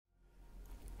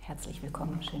Herzlich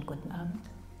willkommen, schönen guten Abend.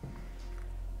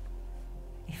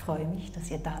 Ich freue mich, dass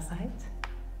ihr da seid.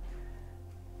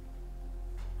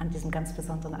 An diesem ganz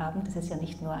besonderen Abend. Es ist ja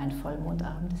nicht nur ein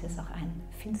Vollmondabend, es ist auch ein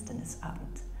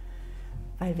Finsternisabend,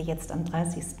 weil wir jetzt am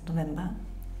 30. November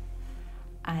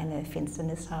eine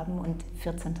Finsternis haben und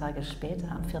 14 Tage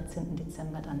später, am 14.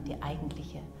 Dezember, dann die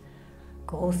eigentliche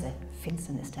große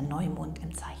Finsternis, der Neumond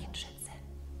im Zeichen Schütze.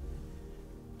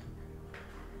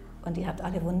 Und ihr habt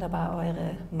alle wunderbar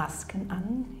eure Masken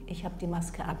an. Ich habe die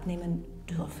Maske abnehmen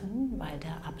dürfen, weil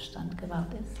der Abstand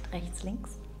gewahrt ist, rechts,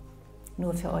 links.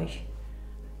 Nur für euch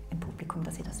im Publikum,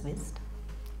 dass ihr das wisst.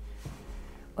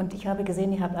 Und ich habe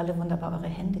gesehen, ihr habt alle wunderbar eure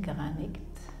Hände gereinigt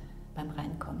beim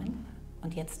Reinkommen.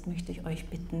 Und jetzt möchte ich euch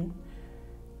bitten,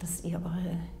 dass ihr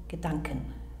eure Gedanken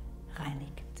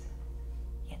reinigt.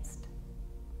 Jetzt.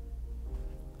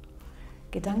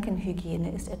 Gedankenhygiene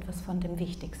ist etwas von dem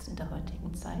Wichtigsten der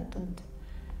heutigen Zeit und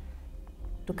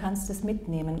du kannst es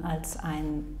mitnehmen als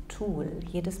ein Tool.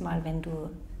 Jedes Mal, wenn du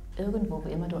irgendwo, wo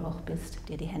immer du auch bist,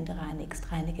 dir die Hände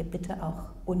reinigst, reinige bitte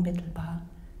auch unmittelbar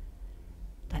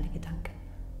deine Gedanken.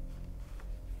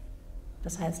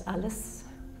 Das heißt, alles,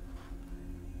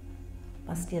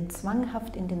 was dir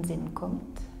zwanghaft in den Sinn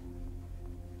kommt,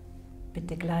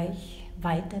 bitte gleich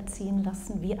weiterziehen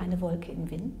lassen wie eine Wolke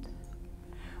im Wind.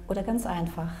 Oder ganz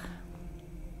einfach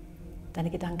deine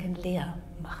Gedanken leer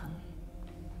machen.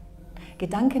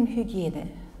 Gedankenhygiene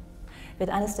wird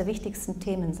eines der wichtigsten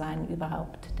Themen sein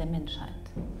überhaupt der Menschheit.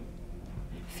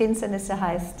 Finsternisse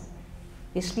heißt,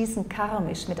 wir schließen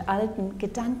karmisch mit alten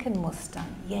Gedankenmustern.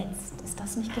 Jetzt, ist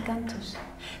das nicht gigantisch?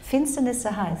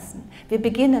 Finsternisse heißen, wir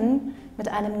beginnen mit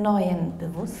einem neuen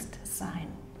Bewusstsein.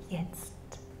 Jetzt.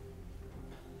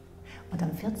 Und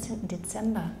am 14.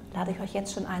 Dezember lade ich euch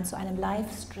jetzt schon ein zu einem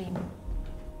Livestream,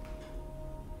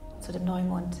 zu dem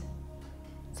Neumond,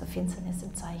 zur Finsternis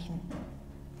im Zeichen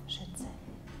Schütze.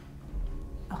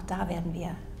 Auch da werden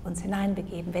wir uns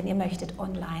hineinbegeben, wenn ihr möchtet,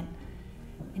 online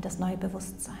in das neue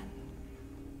Bewusstsein.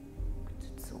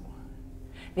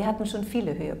 Wir hatten schon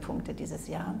viele Höhepunkte dieses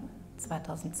Jahr,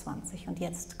 2020, und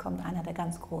jetzt kommt einer der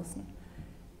ganz großen,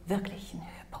 wirklichen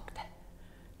Höhepunkte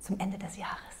zum Ende des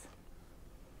Jahres.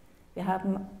 Wir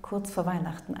haben kurz vor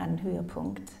Weihnachten einen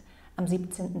Höhepunkt. Am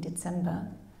 17. Dezember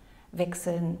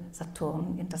wechseln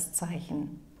Saturn in das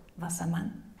Zeichen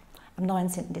Wassermann. Am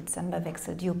 19. Dezember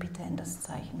wechselt Jupiter in das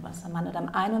Zeichen Wassermann. Und am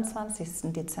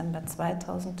 21. Dezember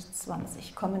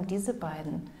 2020 kommen diese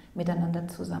beiden miteinander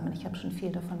zusammen. Ich habe schon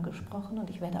viel davon gesprochen und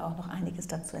ich werde auch noch einiges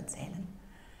dazu erzählen.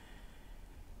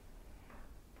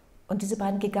 Und diese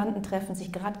beiden Giganten treffen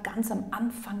sich gerade ganz am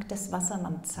Anfang des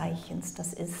Wassermann-Zeichens.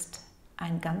 Das ist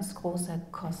ein ganz großer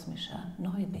kosmischer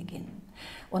Neubeginn.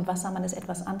 Und Wassermann ist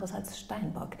etwas anderes als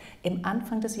Steinbock. Im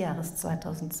Anfang des Jahres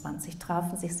 2020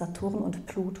 trafen sich Saturn und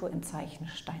Pluto im Zeichen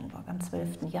Steinbock. Am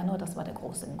 12. Januar, das war der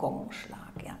große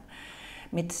Gongschlag, ja,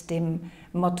 mit dem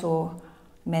Motto: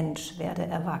 Mensch, werde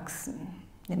erwachsen,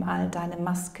 nimm all deine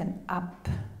Masken ab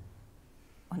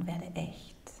und werde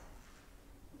echt.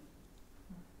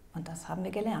 Und das haben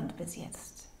wir gelernt bis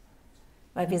jetzt,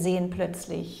 weil wir sehen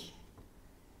plötzlich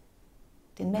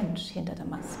den Mensch hinter der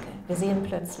Maske. Wir sehen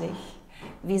plötzlich,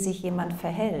 wie sich jemand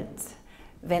verhält,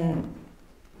 wenn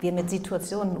wir mit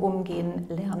Situationen umgehen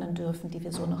lernen dürfen, die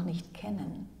wir so noch nicht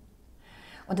kennen.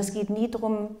 Und es geht nie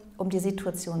darum, um die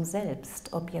Situation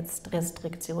selbst, ob jetzt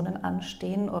Restriktionen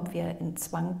anstehen, ob wir in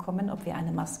Zwang kommen, ob wir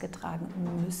eine Maske tragen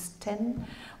müssten,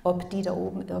 ob die da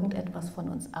oben irgendetwas von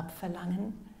uns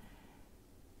abverlangen.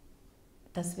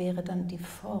 Das wäre dann die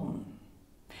Form.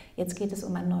 Jetzt geht es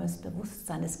um ein neues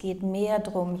Bewusstsein. Es geht mehr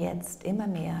darum, jetzt immer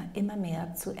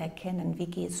mehr zu erkennen, wie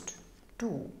gehst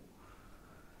du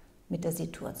mit der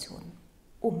Situation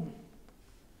um?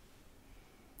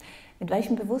 Mit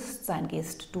welchem Bewusstsein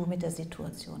gehst du mit der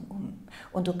Situation um?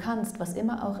 Und du kannst, was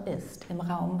immer auch ist im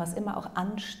Raum, was immer auch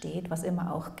ansteht, was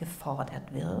immer auch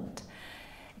gefordert wird,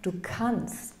 du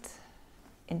kannst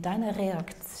in deiner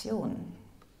Reaktion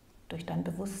durch dein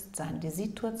Bewusstsein die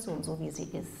Situation, so wie sie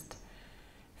ist,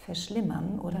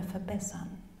 verschlimmern oder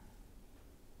verbessern.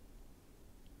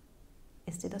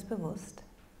 Ist dir das bewusst?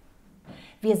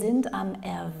 Wir sind am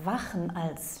Erwachen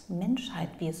als Menschheit,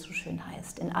 wie es so schön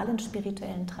heißt. In allen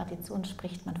spirituellen Traditionen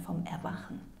spricht man vom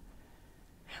Erwachen.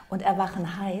 Und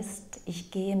Erwachen heißt,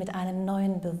 ich gehe mit einem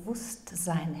neuen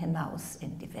Bewusstsein hinaus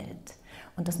in die Welt.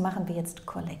 Und das machen wir jetzt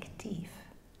kollektiv.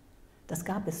 Das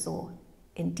gab es so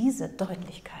in dieser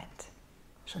Deutlichkeit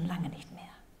schon lange nicht mehr.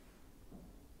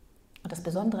 Und das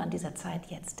Besondere an dieser Zeit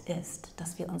jetzt ist,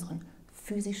 dass wir unseren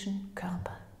physischen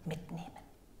Körper mitnehmen.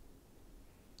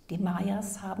 Die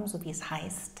Mayas haben, so wie es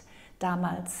heißt,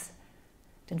 damals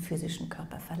den physischen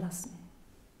Körper verlassen.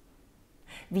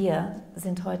 Wir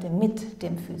sind heute mit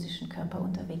dem physischen Körper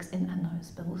unterwegs in ein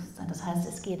neues Bewusstsein. Das heißt,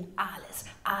 es geht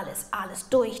alles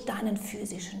durch deinen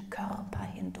physischen Körper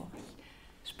hindurch.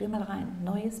 Spür mal rein,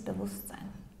 neues Bewusstsein.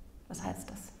 Was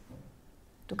heißt das?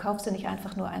 Du kaufst dir nicht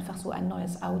einfach so ein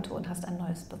neues Auto und hast ein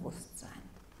neues Bewusstsein.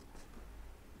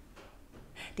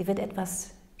 Dir wird etwas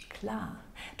klar.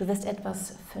 Du wirst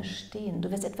etwas verstehen,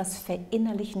 du wirst etwas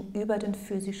verinnerlichen über den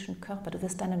physischen Körper, du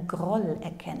wirst deinen Groll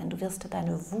erkennen, du wirst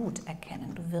deine Wut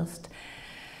erkennen, du wirst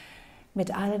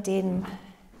mit all dem,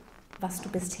 was du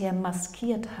bisher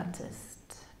maskiert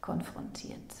hattest,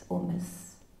 konfrontiert, um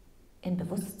es in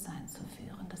Bewusstsein zu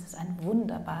führen. Das ist ein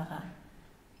wunderbarer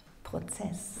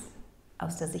Prozess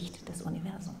aus der Sicht des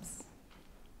Universums.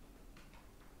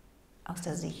 Aus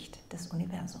der Sicht des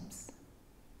Universums.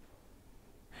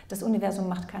 Das Universum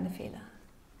macht keine Fehler.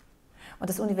 Und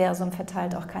das Universum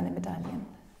verteilt auch keine Medaillen.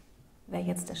 Wer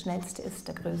jetzt der Schnellste ist,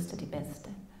 der Größte, die Beste.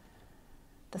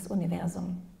 Das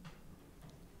Universum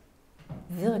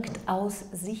wirkt aus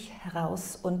sich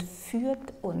heraus und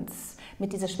führt uns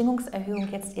mit dieser Schwingungserhöhung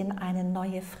jetzt in eine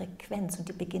neue Frequenz. Und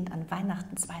die beginnt an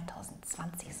Weihnachten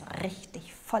 2020 so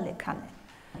richtig volle Kanne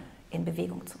in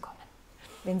Bewegung zu kommen.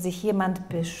 Wenn sich jemand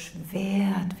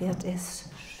beschwert, wird es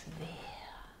schwer.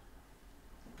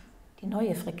 Die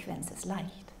neue Frequenz ist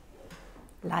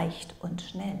leicht und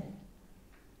schnell.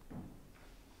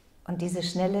 Und diese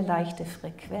schnelle, leichte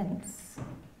Frequenz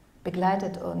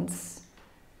begleitet uns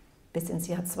bis ins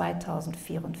Jahr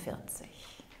 2044.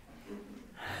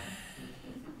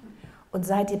 Und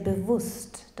sei dir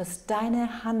bewusst, dass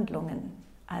deine Handlungen,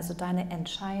 also deine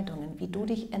Entscheidungen, wie du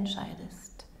dich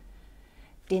entscheidest,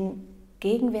 den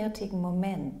gegenwärtigen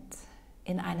Moment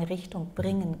in eine Richtung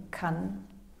bringen kann,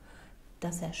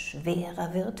 dass er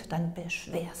schwerer wird, dann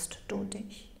beschwerst du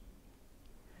dich.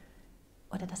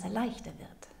 Oder dass er leichter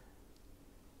wird.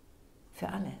 Für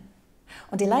alle.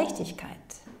 Und die Leichtigkeit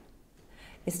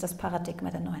ist das Paradigma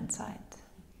der neuen Zeit.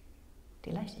 Die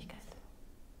Leichtigkeit.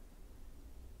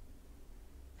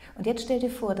 Und jetzt stell dir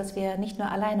vor, dass wir nicht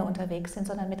nur alleine unterwegs sind,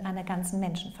 sondern mit einer ganzen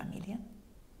Menschenfamilie.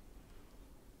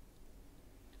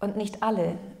 Und nicht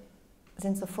alle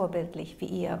sind so vorbildlich wie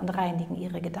ihr und reinigen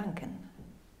ihre Gedanken.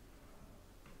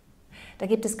 Da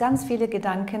gibt es ganz viele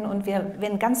Gedanken und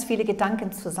wenn ganz viele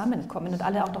Gedanken zusammenkommen und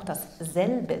alle auch noch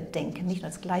dasselbe denken, nicht nur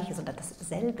das Gleiche, sondern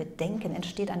dasselbe Denken,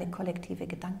 entsteht eine kollektive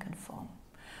Gedankenform.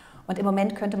 Und im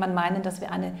Moment könnte man meinen, dass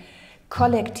wir eine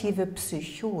kollektive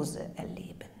Psychose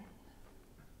erleben.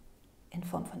 In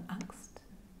Form von Angst,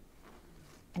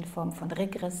 in Form von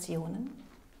Regressionen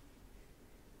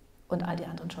und all die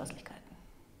anderen Scheußlichkeiten.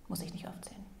 Muss ich nicht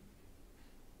aufzählen.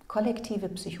 Kollektive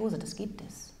Psychose, das gibt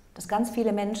es. Dass ganz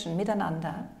viele Menschen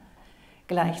miteinander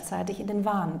gleichzeitig in den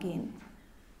Wahn gehen.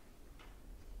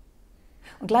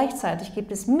 Und gleichzeitig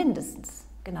gibt es mindestens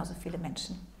genauso viele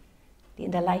Menschen, die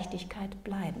in der Leichtigkeit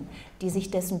bleiben, die sich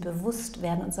dessen bewusst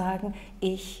werden und sagen,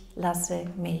 ich lasse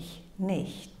mich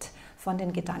nicht von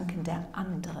den Gedanken der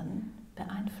anderen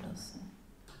beeinflussen.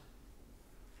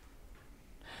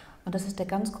 Und das ist der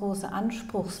ganz große,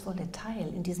 anspruchsvolle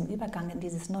Teil in diesem Übergang, in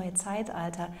dieses neue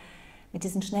Zeitalter, mit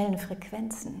diesen schnellen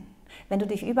Frequenzen. Wenn du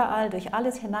dich überall durch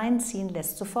alles hineinziehen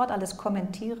lässt, sofort alles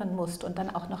kommentieren musst und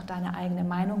dann auch noch deine eigene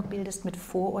Meinung bildest mit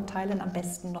Vorurteilen, am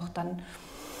besten noch dann,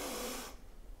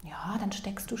 ja, dann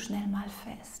steckst du schnell mal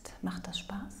fest. Macht das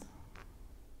Spaß?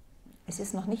 Es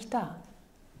ist noch nicht da.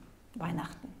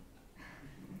 Weihnachten.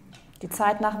 Die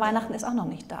Zeit nach Weihnachten ist auch noch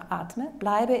nicht da. Atme,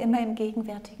 bleibe immer im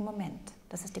gegenwärtigen Moment.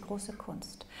 Das ist die große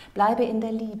Kunst. Bleibe in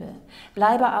der Liebe.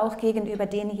 Bleibe auch gegenüber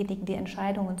denjenigen, die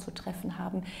Entscheidungen zu treffen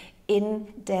haben, in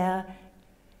der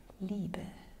Liebe.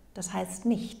 Das heißt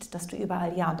nicht, dass du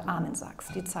überall Ja und Amen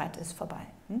sagst. Die Zeit ist vorbei.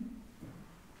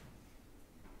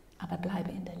 Aber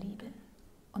bleibe in der Liebe.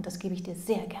 Und das gebe ich dir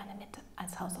sehr gerne mit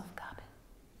als Hausaufgabe.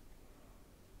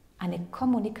 Eine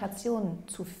Kommunikation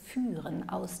zu führen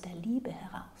aus der Liebe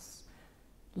heraus.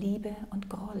 Liebe und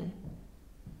Groll.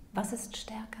 Was ist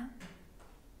stärker?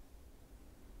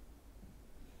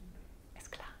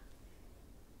 Ist klar.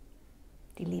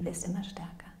 Die Liebe ist immer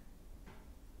stärker.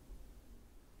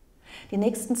 Die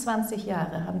nächsten 20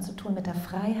 Jahre haben zu tun mit der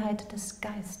Freiheit des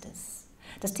Geistes.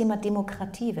 Das Thema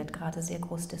Demokratie wird gerade sehr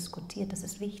groß diskutiert, das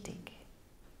ist wichtig.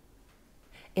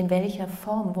 In welcher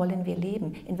Form wollen wir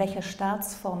leben? In welcher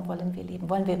Staatsform wollen wir leben?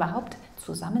 Wollen wir überhaupt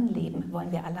zusammenleben?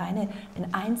 Wollen wir alleine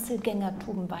in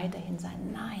Einzelgängertum weiterhin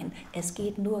sein? Nein, es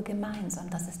geht nur gemeinsam,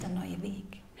 das ist der neue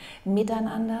Weg.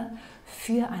 Miteinander,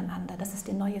 füreinander, das ist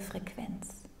die neue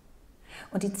Frequenz.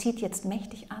 Und die zieht jetzt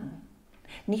mächtig an.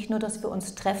 Nicht nur, dass wir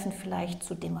uns treffen vielleicht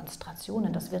zu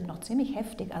Demonstrationen, das wird noch ziemlich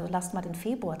heftig, also lasst mal den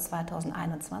Februar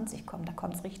 2021 kommen, da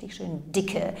kommt es richtig schön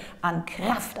dicke an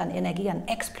Kraft, an Energie, an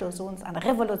an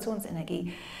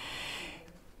Revolutionsenergie,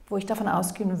 wo ich davon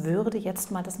ausgehen würde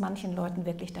jetzt mal, dass manchen Leuten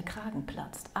wirklich der Kragen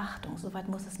platzt. Achtung, so weit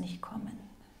muss es nicht kommen,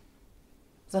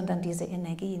 sondern diese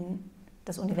Energien,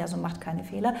 das Universum macht keine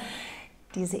Fehler,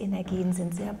 diese Energien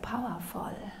sind sehr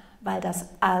powerful. Weil das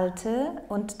Alte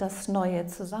und das Neue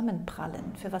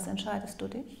zusammenprallen. Für was entscheidest du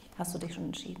dich? Hast du dich schon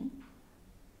entschieden?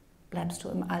 Bleibst du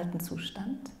im alten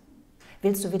Zustand?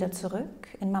 Willst du wieder zurück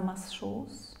in Mamas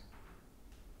Schoß?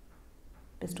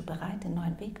 Bist du bereit, den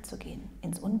neuen Weg zu gehen,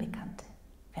 ins Unbekannte?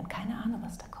 Wir haben keine Ahnung,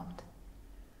 was da kommt.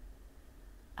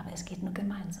 Aber es geht nur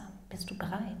gemeinsam. Bist du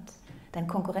bereit, dein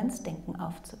Konkurrenzdenken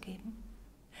aufzugeben?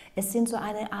 Es sind so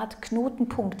eine Art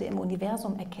Knotenpunkte im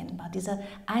Universum erkennbar. Dieser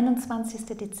 21.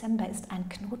 Dezember ist ein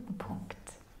Knotenpunkt,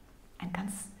 ein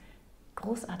ganz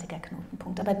großartiger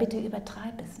Knotenpunkt. Aber bitte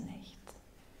übertreib es nicht.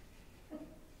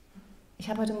 Ich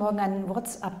habe heute Morgen einen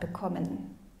WhatsApp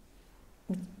bekommen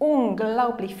mit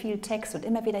unglaublich viel Text und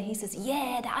immer wieder hieß es,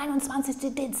 yeah, der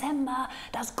 21. Dezember,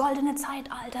 das goldene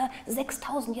Zeitalter,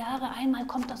 6000 Jahre, einmal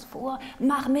kommt das vor,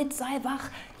 mach mit, sei wach,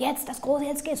 jetzt das Große,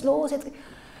 jetzt geht's los, jetzt...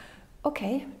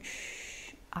 Okay,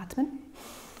 atmen.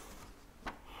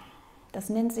 Das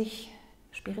nennt sich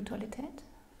Spiritualität?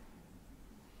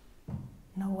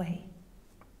 No way.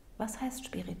 Was heißt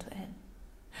spirituell?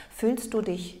 Fühlst du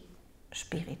dich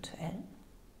spirituell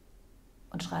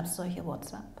und schreibst solche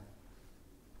WhatsApp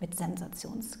mit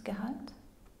Sensationsgehalt?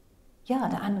 Ja,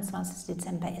 der 21.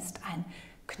 Dezember ist ein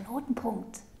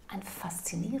Knotenpunkt, ein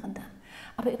faszinierender,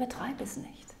 aber übertreib es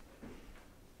nicht.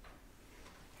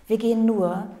 Wir gehen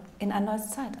nur in ein neues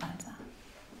Zeitalter.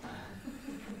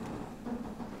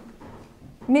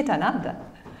 Miteinander.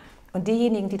 Und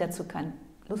diejenigen, die dazu keine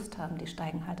Lust haben, die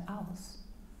steigen halt aus.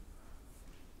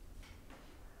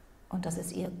 Und das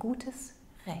ist ihr gutes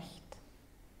Recht.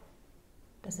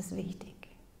 Das ist wichtig.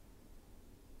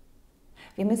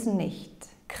 Wir müssen nicht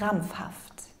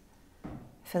krampfhaft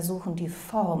versuchen, die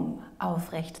Form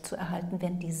aufrecht zu erhalten,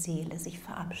 wenn die Seele sich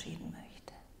verabschieden möchte.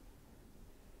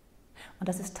 Und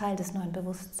das ist Teil des neuen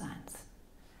Bewusstseins.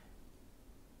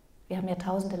 Wir haben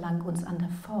Jahrtausende lang uns an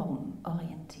der Form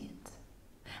orientiert.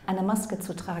 Eine Maske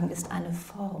zu tragen ist eine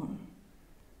Form.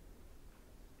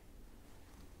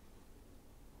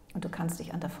 Und du kannst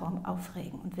dich an der Form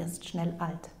aufregen und wirst schnell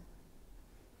alt.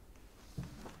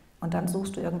 Und dann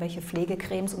suchst du irgendwelche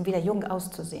Pflegecremes, um wieder jung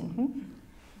auszusehen.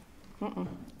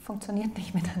 Funktioniert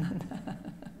nicht miteinander.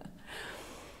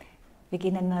 Wir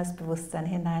gehen in ein neues Bewusstsein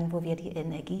hinein, wo wir die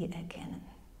Energie erkennen.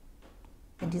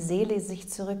 Wenn die Seele sich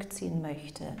zurückziehen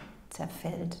möchte,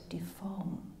 zerfällt die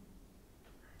Form.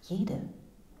 Jede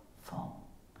Form.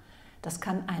 Das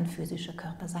kann ein physischer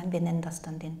Körper sein, wir nennen das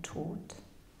dann den Tod.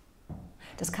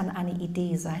 Das kann eine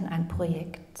Idee sein, ein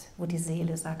Projekt, wo die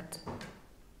Seele sagt,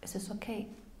 es ist okay,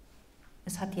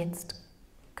 es hat jetzt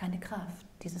keine Kraft,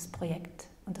 dieses Projekt.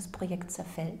 Und das Projekt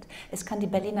zerfällt. Es kann die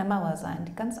Berliner Mauer sein,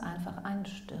 die ganz einfach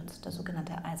einstürzt, der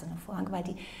sogenannte eiserne Vorhang, weil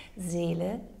die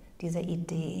Seele dieser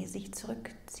Idee sich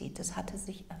zurückzieht. Es hatte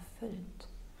sich erfüllt.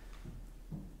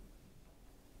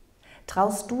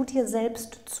 Traust du dir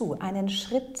selbst zu, einen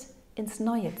Schritt ins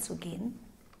Neue zu gehen?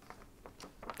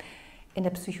 In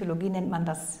der Psychologie nennt man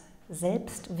das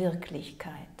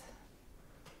Selbstwirklichkeit.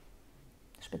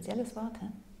 Spezielles Wort, he?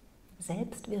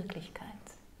 Selbstwirklichkeit.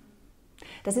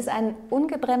 Das ist ein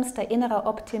ungebremster innerer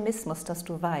Optimismus, dass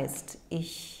du weißt,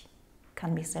 ich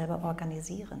kann mich selber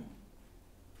organisieren.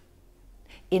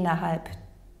 Innerhalb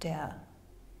der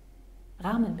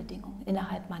Rahmenbedingungen,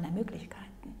 innerhalb meiner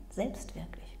Möglichkeiten.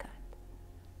 Selbstwirklichkeit.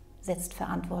 Setzt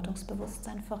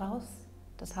Verantwortungsbewusstsein voraus.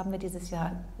 Das haben wir dieses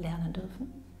Jahr lernen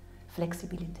dürfen.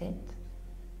 Flexibilität,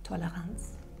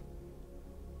 Toleranz.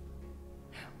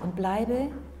 Und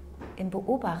bleibe in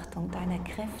Beobachtung deiner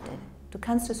Kräfte. Du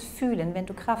kannst es fühlen, wenn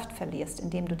du Kraft verlierst,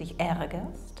 indem du dich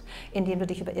ärgerst, indem du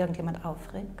dich über irgendjemand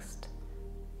aufregst.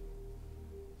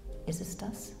 Ist es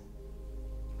das?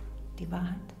 Die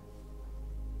Wahrheit?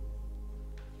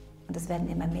 Und es werden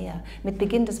immer mehr. Mit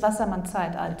Beginn des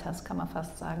Wassermann-Zeitalters, kann man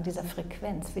fast sagen, dieser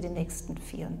Frequenz für die nächsten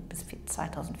 4 bis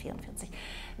 2044,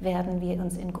 werden wir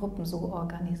uns in Gruppen so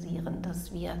organisieren,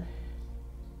 dass wir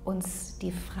uns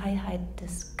die Freiheit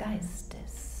des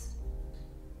Geistes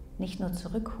nicht nur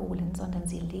zurückholen, sondern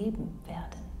sie leben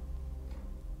werden.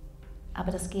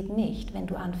 Aber das geht nicht, wenn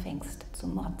du anfängst zu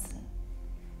motzen.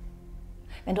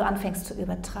 Wenn du anfängst zu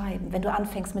übertreiben, wenn du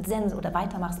anfängst mit oder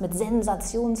weitermachst mit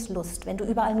Sensationslust, wenn du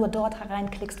überall nur dort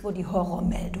hereinklickst, wo die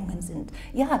Horrormeldungen sind.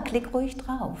 Ja, klick ruhig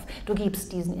drauf. Du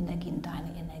gibst diesen Energien deine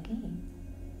Energie.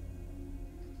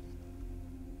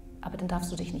 Aber dann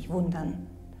darfst du dich nicht wundern,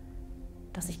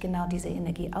 dass sich genau diese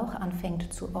Energie auch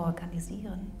anfängt zu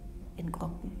organisieren in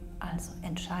Gruppen. Also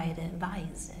entscheide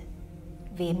weise.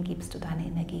 Wem gibst du deine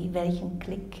Energie? Welchen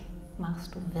Klick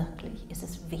machst du wirklich? Ist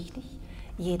es wichtig,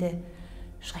 jede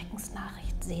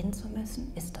Schreckensnachricht sehen zu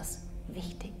müssen? Ist das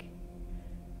wichtig?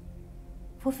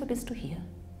 Wofür bist du hier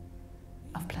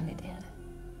auf Planet Erde?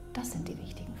 Das sind die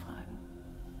wichtigen Fragen.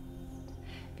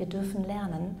 Wir dürfen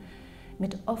lernen,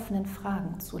 mit offenen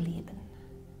Fragen zu leben.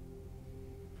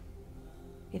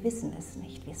 Wir wissen es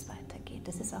nicht, wie es weitergeht.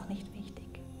 Das ist auch nicht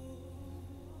wichtig.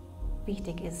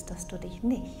 Wichtig ist, dass du dich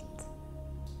nicht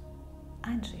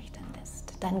einschüchtern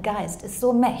lässt. Dein Geist ist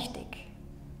so mächtig.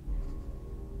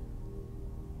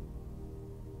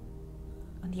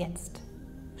 Und jetzt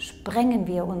sprengen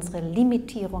wir unsere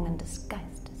Limitierungen des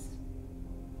Geistes.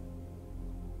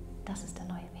 Das ist der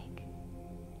neue Weg.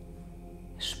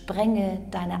 Sprenge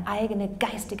deine eigene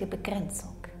geistige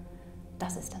Begrenzung.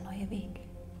 Das ist der neue Weg.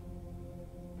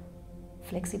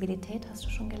 Flexibilität hast du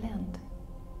schon gelernt.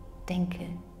 Denke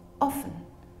offen.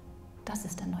 Das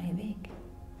ist der neue Weg.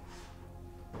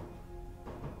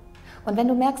 Und wenn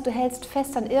du merkst, du hältst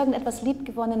fest an irgendetwas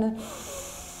Liebgewonnenes,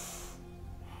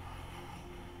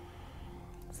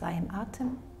 sei im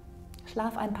Atem,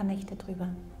 schlaf ein paar Nächte drüber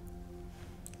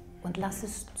und lass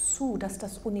es zu, dass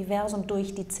das Universum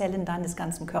durch die Zellen deines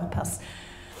ganzen Körpers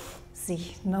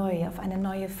sich neu auf eine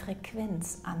neue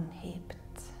Frequenz anhebt.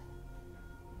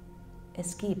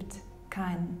 Es gibt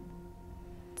kein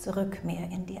Zurück mehr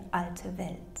in die alte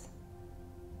Welt.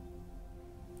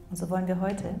 Und so wollen wir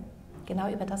heute genau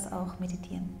über das auch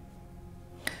meditieren.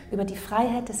 Über die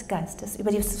Freiheit des Geistes, über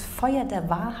dieses Feuer der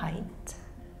Wahrheit.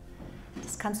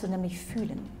 Das kannst du nämlich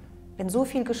fühlen. Wenn so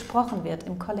viel gesprochen wird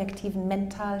im kollektiven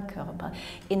Mentalkörper,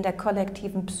 in der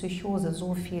kollektiven Psychose,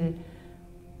 so viel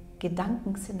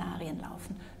Gedankenszenarien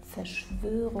laufen,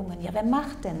 Verschwörungen. Ja, wer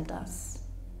macht denn das?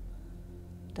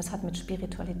 Das hat mit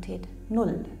Spiritualität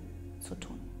null zu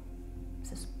tun.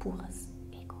 Es ist pures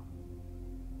Ego.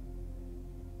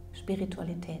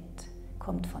 Spiritualität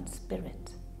kommt von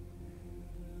Spirit.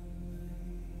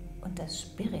 Und der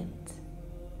Spirit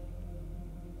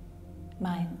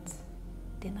meint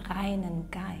den reinen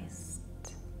Geist.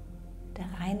 Der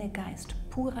reine Geist,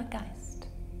 purer Geist.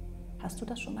 Hast du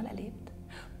das schon mal erlebt?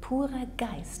 Purer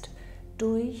Geist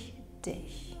durch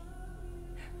dich.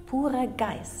 Purer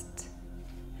Geist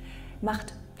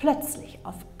macht plötzlich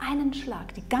auf einen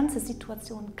Schlag die ganze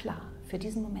Situation klar für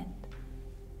diesen Moment.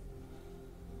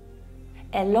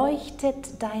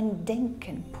 Erleuchtet dein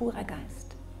Denken, purer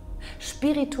Geist.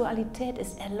 Spiritualität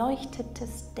ist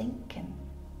erleuchtetes Denken.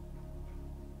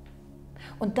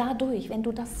 Und dadurch, wenn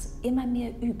du das immer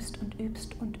mehr übst und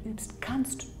übst und übst,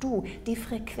 kannst du die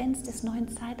Frequenz des neuen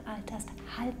Zeitalters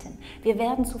halten. Wir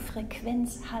werden zu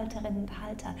Frequenzhalterinnen und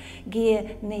Halter.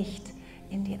 Gehe nicht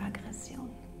in die Aggression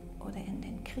oder in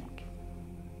den Krieg.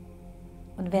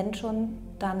 Und wenn schon,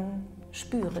 dann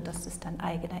spüre, dass es dein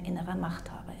eigener innerer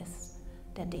Machthaber ist,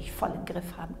 der dich voll im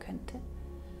Griff haben könnte.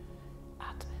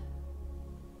 Atme.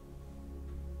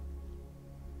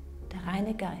 Der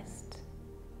reine Geist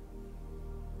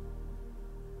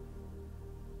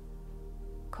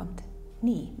kommt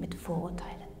nie mit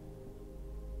Vorurteilen.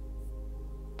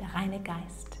 Der reine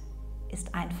Geist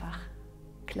ist einfach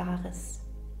klares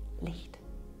Licht.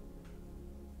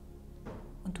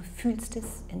 Und du fühlst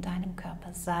es in deinem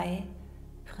Körper. Sei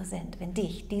präsent, wenn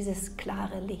dich dieses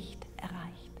klare Licht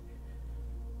erreicht.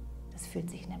 Das fühlt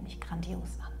sich nämlich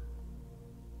grandios an.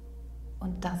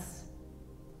 Und das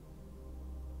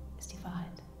ist die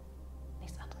Wahrheit.